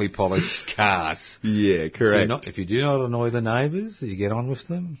highly polished cars. Yeah, correct. If you do not annoy the neighbours, you get on with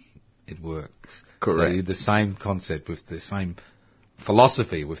them, it works. Correct. So the same concept with the same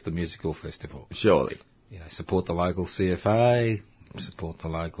philosophy with the musical festival. Surely. Support the local CFA, support the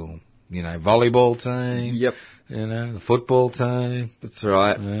local volleyball team. Yep. The football team. That's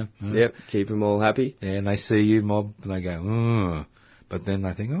right. Yeah. Yep. Keep them all happy. Yeah, and they see you mob, and they go, but then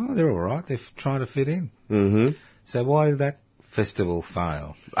they think, they're all right. They're trying to fit in. Mm-hmm. So why did that festival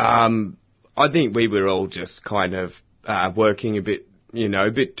fail? I think we were all just kind of working a bit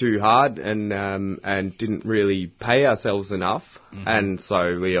too hard and didn't really pay ourselves enough. Mm-hmm. And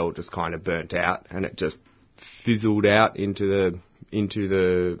so we all just kind of burnt out, and it just fizzled out into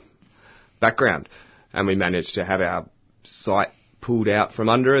the background. And we managed to have our site pulled out from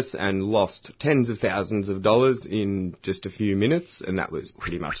under us and lost tens of thousands of dollars in just a few minutes, and that was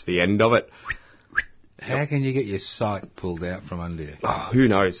pretty much the end of it. How can you get your site pulled out from under you? Oh, who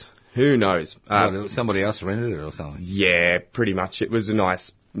knows? Somebody else rented it or something? Yeah, pretty much. It was a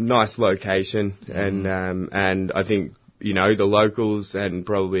nice location, and I think, the locals and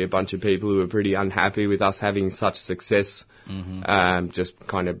probably a bunch of people who were pretty unhappy with us having such success, just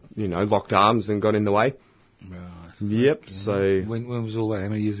kind of, locked arms and got in the way. Right. Yep, so... When was all that? How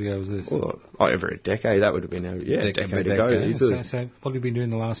many years ago was this? Well, over a decade. That would have been a decade ago. Easily. So what have you been doing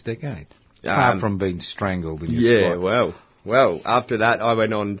the last decade? Apart from being strangled in your squat. Well, after that, I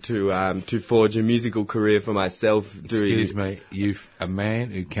went on to forge a musical career for myself. Excuse me, a man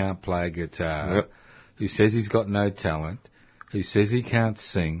who can't play a guitar, who says he's got no talent, who says he can't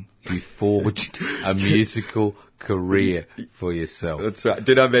sing, you forged a musical career for yourself. That's right.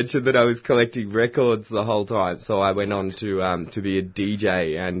 Did I mention that I was collecting records the whole time? So I went on to be a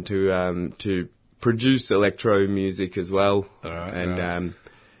DJ and to produce electro music as well. All right,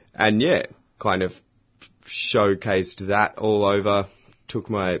 and yeah, kind of showcased that all over. Took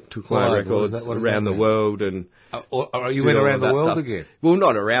my records around the world, and you went around the world again? Well,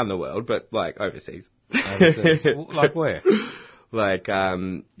 not around the world, but like overseas. Like where? Like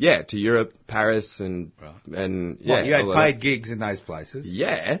to Europe, Paris, and you had paid gigs in those places?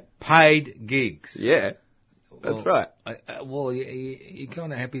 Yeah, paid gigs. Yeah. That's right. You're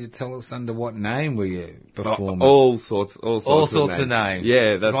kind of happy to tell us under what name were you performing? All sorts of names.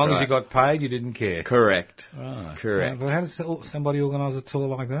 Yeah, that's right. As long as you got paid, you didn't care. Correct. Right. Correct. Well, how does somebody organise a tour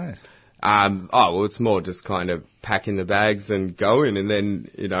like that? It's more just kind of packing the bags and going, and then,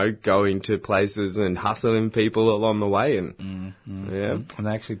 going to places and hustling people along the way, and yeah. And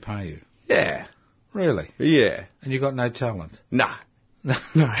they actually pay you? Yeah. Really? Yeah. And you got no talent? Nah. No.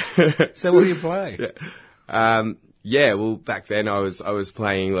 So what do you play? Yeah. Well, back then I was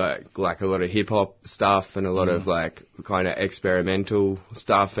playing like a lot of hip hop stuff and a lot of like kind of experimental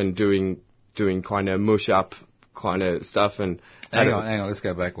stuff and doing kind of mush up kind of stuff. And hang on, let's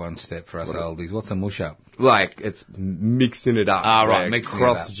go back one step for us oldies. What's a mush up? Like it's mixing it up. Right, mixing it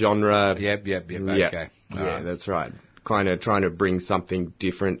up. Cross genre. Yep. Okay. Yeah, that's right. Kind of trying to bring something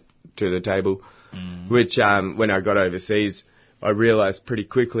different to the table, which when I got overseas, I realised pretty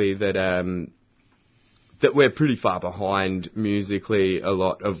quickly that that we're pretty far behind musically a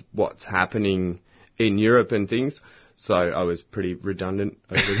lot of what's happening in Europe and things. So I was pretty redundant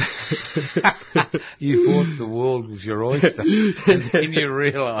over there. You thought the world was your oyster, and then you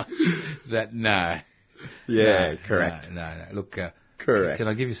realised that no. Yeah, correct. No. Look, correct. Can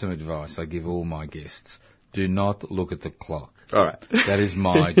I give you some advice? I give all my guests. Do not look at the clock. All right. That is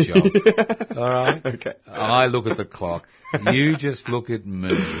my job. All right? Okay. I look at the clock. You just look at me.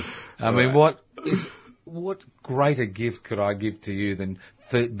 I mean, what greater gift could I give to you than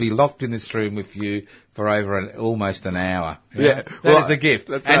be locked in this room with you for over almost an hour? Yeah. That is a gift.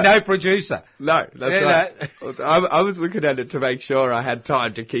 That's and right. no producer. No, that's right. No. I was looking at it to make sure I had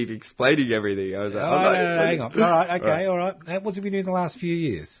time to keep explaining everything. I was like, hang on. All right, okay, all right. What have you been doing the last few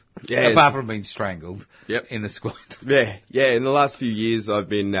years? Yeah. Apart from being strangled in the squad. Yeah. In the last few years, I've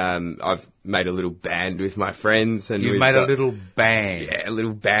been, I've made a little band with my friends. And you've made a little band? Yeah, a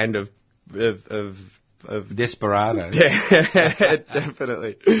little band of Desperados. Yeah,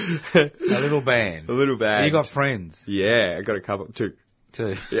 definitely. A little band. A little band. You got friends? Yeah, I got a couple, two.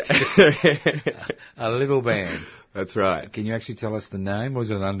 Yeah. A little band. That's right. Can you actually tell us the name, or is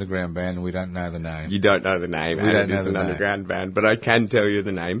it an underground band and we don't know the name? You don't know the name. We don't know it's the an name. Underground band, but I can tell you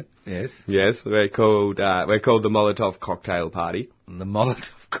the name. Yes. Yes, we're called the Molotov Cocktail Party. The Molotov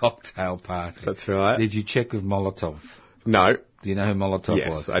Cocktail Party. That's right. Did you check with Molotov? No. Do you know who Molotov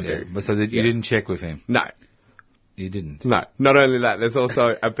was? Yes, I do. But so you didn't check with him? No. You didn't? No. Not only that, there's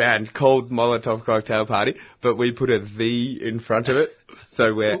also a band called Molotov Cocktail Party, but we put a "the" in front of it,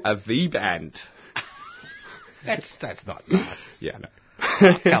 so we're a "the" band. That's not nice. Yeah, no.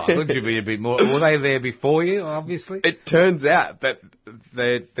 Come on, wouldn't you be a bit more? Were they there before you, obviously? It turns out that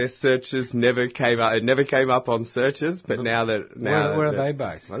their searches never came up. It never came up on searches, but now that... Where are they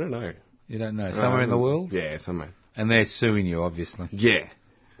based? I don't know. You don't know? Somewhere in the world? Yeah, somewhere. And they're suing you, obviously. Yeah.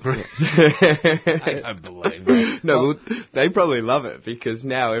 I don't believe that. No, well, they probably love it because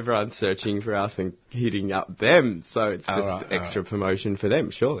now everyone's searching for us and hitting up them, so it's just extra promotion for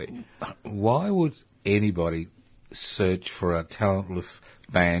them, surely. Why would anybody search for a talentless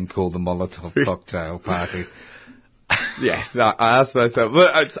band called the Molotov Cocktail Party? Yeah, no, I asked myself, well,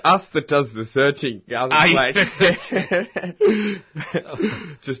 it's us that does the searching.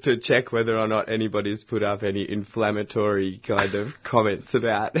 Just to check whether or not anybody's put up any inflammatory kind of comments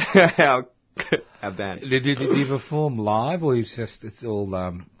about our band. Did you perform live, or it's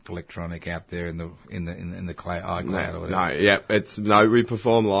all electronic out there in the iCloud or whatever? We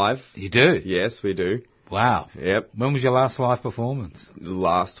perform live. You do? Yes, we do. Wow. Yep. When was your last live performance?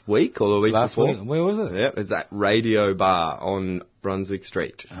 Last week or the week last before. Week. Where was it? Yep, it's at Radio Bar on Brunswick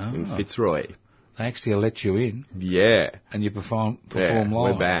Street in Fitzroy. They actually let you in. Yeah. And you perform live.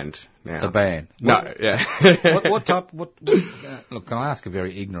 We're band now. The band? What type, look, can I ask a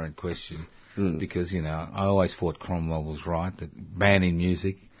very ignorant question? Because, I always thought Cromwell was right, that banning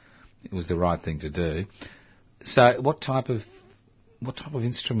music, it was the right thing to do. So what type of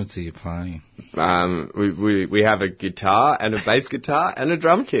instruments are you playing? We have a guitar and a bass guitar and a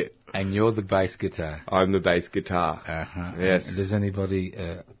drum kit. And you're the bass guitar? I'm the bass guitar. Uh-huh. Yes. And does anybody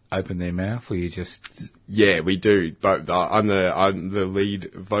open their mouth, or you just... Yeah, we do. But I'm the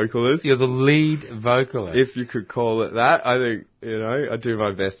lead vocalist. You're the lead vocalist? If you could call it that. I think, I do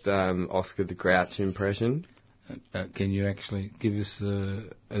my best Oscar the Grouch impression. Can you actually give us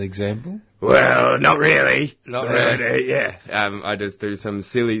an example? Well, not really. Not really? Yeah. I just do some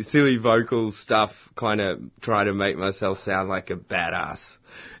silly vocal stuff, kind of try to make myself sound like a badass.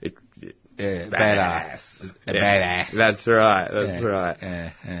 Badass. Badass. That's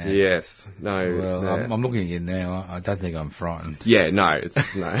right. Yes. No. Well, I'm looking at you now. I don't think I'm frightened. Yeah, no.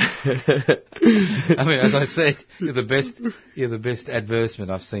 No. I mean, as I said, you're the best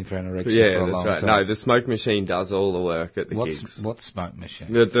advertisement I've seen for anorexia for a long time. No, the smoke machine does all the work at the gigs. What smoke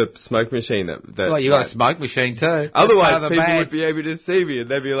machine? The smoke machine that well, you got a smoke machine too. Otherwise, people would be able to see me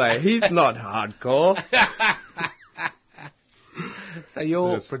and they'd be like, he's not hardcore. So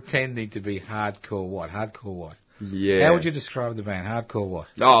you're pretending to be hardcore what? Hardcore what? Yeah. How would you describe the band? Hardcore what?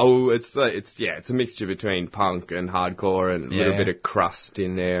 Oh, it's a mixture between punk and hardcore and a little bit of crust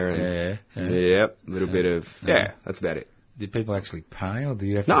in there. And, a little bit of, that's about it. Do people actually pay, or do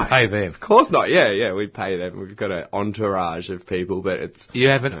you have to pay them? Of course not. Yeah, we pay them. We've got an entourage of people, but it's... You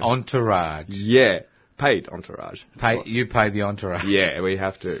have an entourage? Yeah. Paid entourage. You pay the entourage? Yeah, we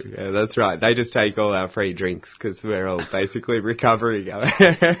have to. Yeah, that's right. They just take all our free drinks because we're all basically recovering.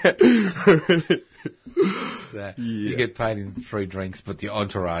 You get paid in free drinks, but the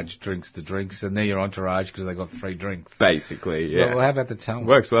entourage drinks the drinks, and they're your entourage because they got free drinks. Basically, yeah. Well, how about the talent?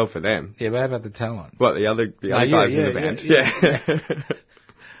 Works well for them. Yeah, but how about the talent? What, the other guys in the band?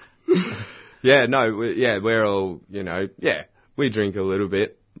 Yeah. We're all, we drink a little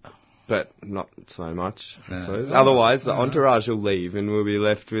bit. But not so much, I suppose. Otherwise, the entourage will leave and we'll be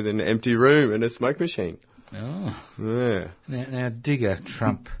left with an empty room and a smoke machine. Oh. Yeah. Now Digger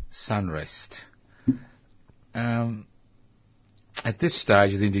Trump Sunrest. At this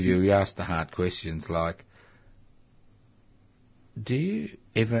stage of the interview, we asked the hard questions like, do you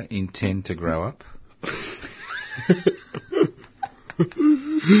ever intend to grow up?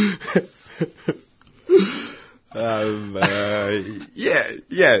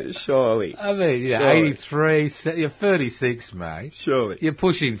 Yeah, surely. I mean, you're 83, you're 36, mate. Surely. You're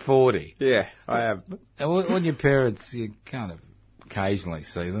pushing 40. Yeah, I am. And when your parents, you kind of occasionally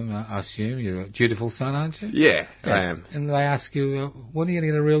see them, I assume. You're a dutiful son, aren't you? Yeah, I am. And they ask you, when are you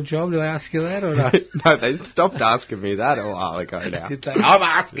going to get a real job? Do they ask you that or no? No, they stopped asking me that a while ago now. Did they? I'm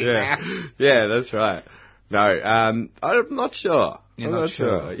asking now. Yeah, that's right. No, I'm not sure. You're not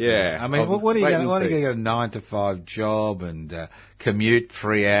sure? Yeah. I mean, what are you going to get a 9-to-5 job and commute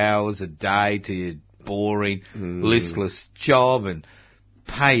 3 hours a day to your boring, listless job and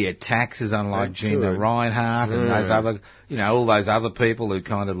pay your taxes, unlike Gina Reinhardt and those other, all those other people who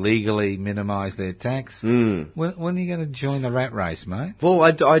kind of legally minimise their tax. When are you going to join the rat race, mate? Well,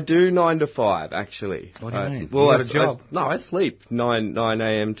 I do 9 to 5 actually. What do you mean? Well, you got a job? I sleep 9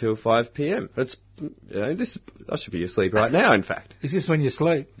 a.m. till 5 p.m. It's I should be asleep right now. In fact, is this when you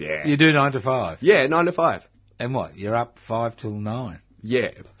sleep? Yeah. You do 9 to 5. Yeah, 9 to 5. And what? You're up 5 till 9.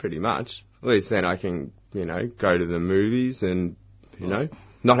 Yeah, pretty much. At least then I can go to the movies and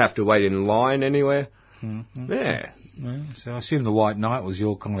not have to wait in line anywhere. Mm-hmm. Yeah. So I assume the White Knight was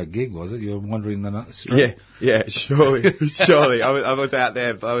your kind of gig, was it? You were wandering the street? Yeah, surely. I was out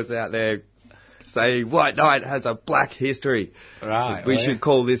there saying White Night has a black history. Right. We should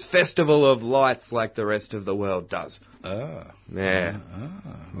call this Festival of Lights like the rest of the world does. Oh. Yeah.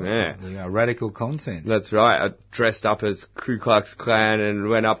 Yeah. Radical content. That's right. I dressed up as Ku Klux Klan and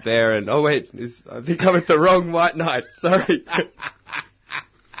went up there and, oh wait, I think I'm at the wrong White Night. Sorry.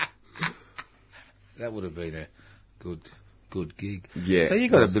 That would have been a good gig. Yeah. So you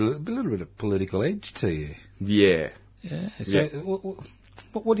got a little bit of political edge to you. Yeah. Yeah. So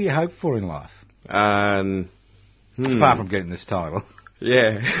what do you hope for in life? Apart from getting this title.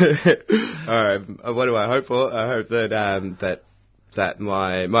 Yeah. All right. What do I hope for? I hope that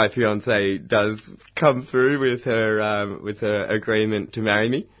my fiance does come through with her agreement to marry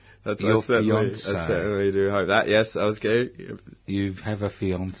me. I certainly do hope that. Yes, I was going. You have a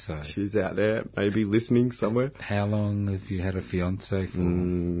fiance. She's out there, maybe listening somewhere. How long have you had a fiance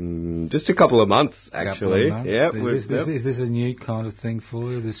for? Just a couple of months, actually. Yeah. Is this a new kind of thing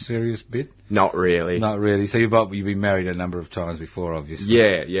for you? This serious bit? Not really. Not really. So you've been married a number of times before, obviously.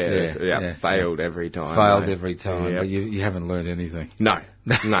 Yeah. Failed every time. Failed every time. But you haven't learned anything. No,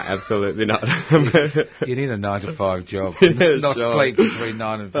 absolutely not. You need a 9-to-5 job. Not sleep between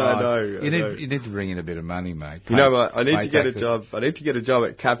 9 and 5. I know. You need to bring in a bit of money, mate. You know what? I need to get a job. I need to get a job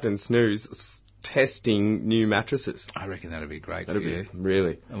at Captain Snooze testing new mattresses. I reckon that'd be great That'd for you.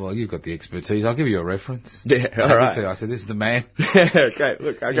 Really? Well, you've got the expertise. I'll give you a reference. Yeah, all right. I said, this is the man. Okay,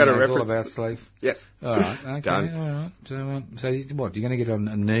 look, I got a reference. It's all about sleep. Yes. All right. Okay. Done. All right. So what? You're going to get on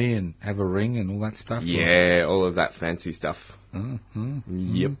a knee and have a ring and all that stuff? Yeah, all of that fancy stuff.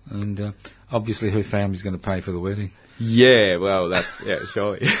 Yep. And obviously her family's going to pay for the wedding. Yeah, well,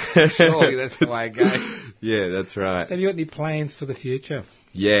 surely. Surely that's the way it goes. Yeah, that's right. So have you got any plans for the future?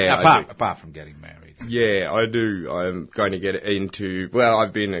 Yeah. Apart from getting married. Yeah, I do. I'm going to get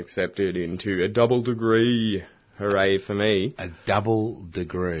I've been accepted into a double degree. Hooray for me. A double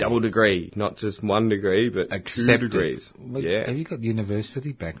degree. Double degree. Not just 1 degree, but accepted. 2 degrees. Yeah. Have you got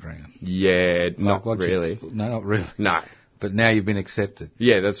university background? Yeah, not really. No, not really. No. But now you've been accepted.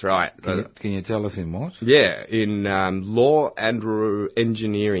 Yeah, that's right. Can you tell us in what? Yeah, in law and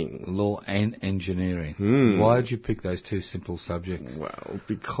engineering. Law and engineering. Why did you pick those two simple subjects? Well,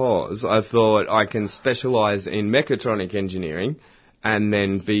 because I thought I can specialise in mechatronic engineering and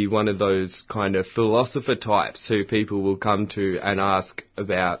then be one of those kind of philosopher types who people will come to and ask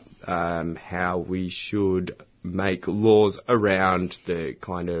about how we should make laws around the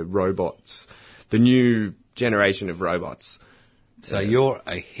kind of robots, the new generation of robots. So you're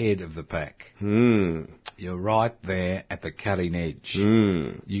ahead of the pack. You're right there at the cutting edge.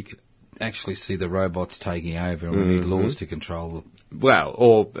 You can actually see the robots taking over and we need laws to control them. Well,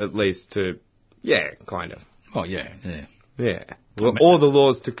 or at least kind of. Oh, yeah. Well, or the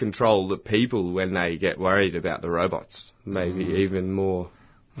laws to control the people when they get worried about the robots, maybe even more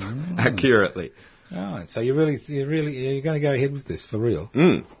accurately. Right, so you're going to go ahead with this for real?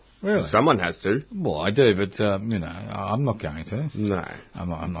 Really? Someone has to. Well, I do, but I'm not going to. No,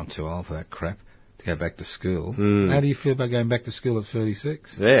 I'm not too old for that crap to go back to school. How do you feel about going back to school at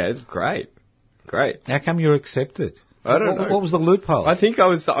 36? Yeah, it's great. How come you're accepted? I don't know. What was the loophole? I think I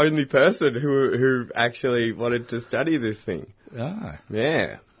was the only person who actually wanted to study this thing. Ah.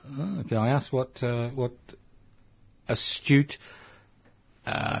 Yeah. Oh, can I ask what astute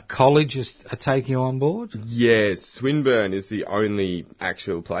colleges are taking you on board? Yes, Swinburne is the only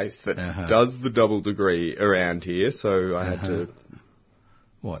actual place that does the double degree around here, so I had to...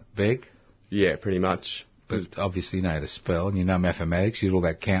 What, beg? Yeah, pretty much. But obviously you know how to spell, and you know mathematics, you did all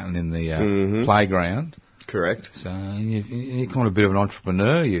that counting in the playground. Correct. So you're kind of a bit of an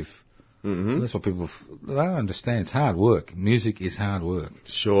entrepreneur. That's what people they don't understand. It's hard work. Music is hard work.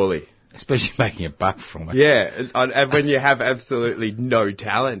 Surely. Especially making a buck from it. Yeah, and when you have absolutely no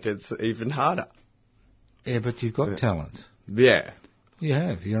talent, it's even harder. Yeah, but you've got talent. Yeah. You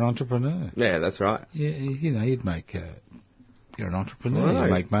have. You're an entrepreneur. Yeah, that's right. Yeah, you'd make... you're an entrepreneur. Right.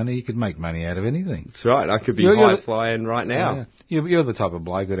 You make money. You could make money out of anything. That's right. I could be high-flying right now. Yeah. You're the type of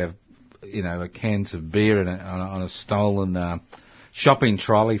bloke who'd have, a cans of beer on a stolen shopping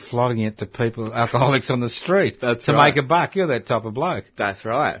trolley, flogging it to people, alcoholics on the street to make a buck. You're that type of bloke. That's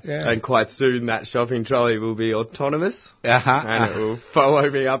right. Yeah. And quite soon that shopping trolley will be autonomous. And it will follow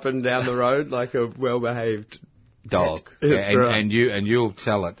me up and down the road like a well-behaved dog. And you'll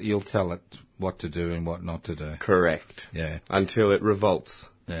tell it. You'll tell it what to do and what not to do. Correct. Yeah. Until it revolts.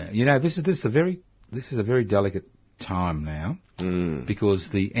 Yeah. This is a very delicate time now because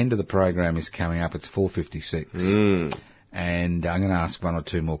the end of the program is coming up. It's 4:56. And I'm going to ask one or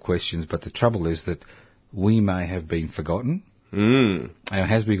two more questions, but the trouble is that we may have been forgotten. And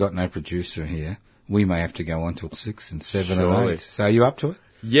as we got no producer here, we may have to go on till 6 and 7 and 8. So are you up to it?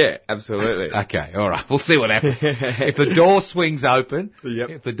 Yeah, absolutely. Okay, all right. We'll see what happens. If the door swings open, Yep.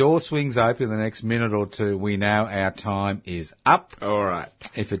 if the door swings open in the next minute or two, we know our time is up. All right.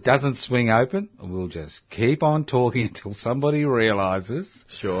 If it doesn't swing open, we'll just keep on talking until somebody realises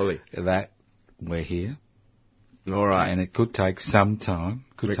Surely. that we're here. All right. And it could take some time.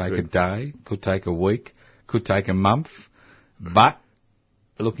 Could take a day. Could take a week. Could take a month. But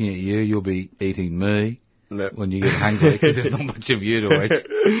looking at you, you'll be eating me when you get hungry because there's not much of you to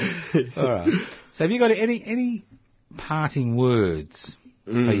eat. All right. So have you got any parting words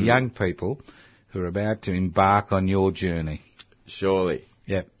for young people who are about to embark on your journey? Surely.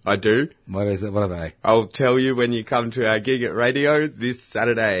 Yep. I do. What is it? What are they? I'll tell you when you come to our gig at Radio this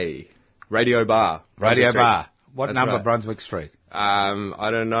Saturday. Radio Bar. Radio Bar. What That's number, right. Brunswick Street? I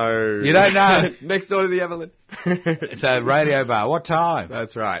don't know. You don't know? Next door to the Evelyn. So, Radio Bar. What time?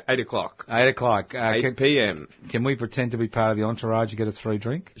 That's right. 8 o'clock. 8 o'clock. 8 p.m. Can we pretend to be part of the entourage and get a free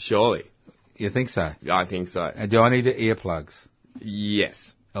drink? Surely. You think so? I think so. Do I need earplugs? Yes.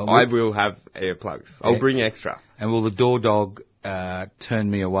 Oh, I will have earplugs. I'll bring extra. And will the door dog turn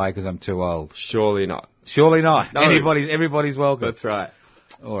me away because I'm too old? Surely not. Surely not. No. Everybody's welcome. That's right.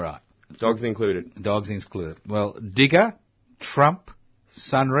 All right. Dogs included. Dogs included. Well, Digger, Trump,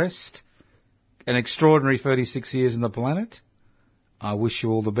 Sunrest, an extraordinary 36 years on the planet. I wish you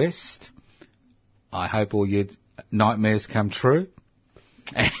all the best. I hope all your nightmares come true.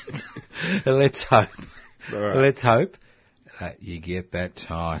 And let's hope that you get that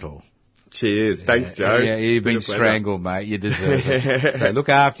title. Cheers. Thanks, Joe. Yeah, you've been strangled, mate. You deserve it. So look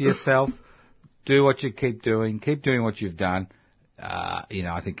after yourself. Do what you keep doing. Keep doing what you've done.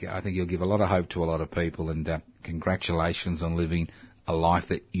 I think you'll give a lot of hope to a lot of people, and congratulations on living a life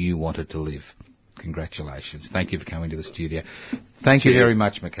that you wanted to live. Congratulations. Thank you for coming to the studio. Thank you very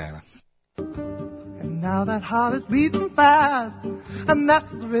much, Michaela. And now that heart is beating fast, and that's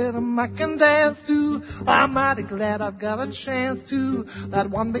the rhythm I can dance to. I'm mighty glad I've got a chance to, that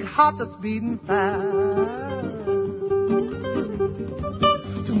one big heart that's beating fast.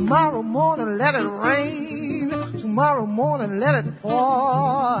 Tomorrow morning let it rain, tomorrow morning let it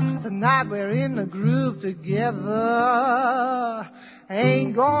pour. Tonight we're in the groove together,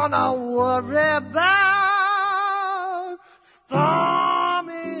 ain't gonna worry about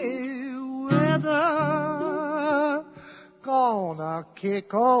stormy weather. Gonna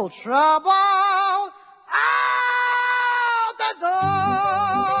kick old trouble out the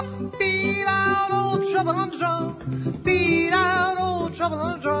door. Beat out old trouble and drum, beat out old trouble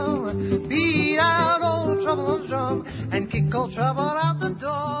and drum, beat out old trouble and drum, and kick old trouble out the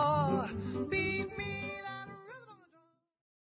door.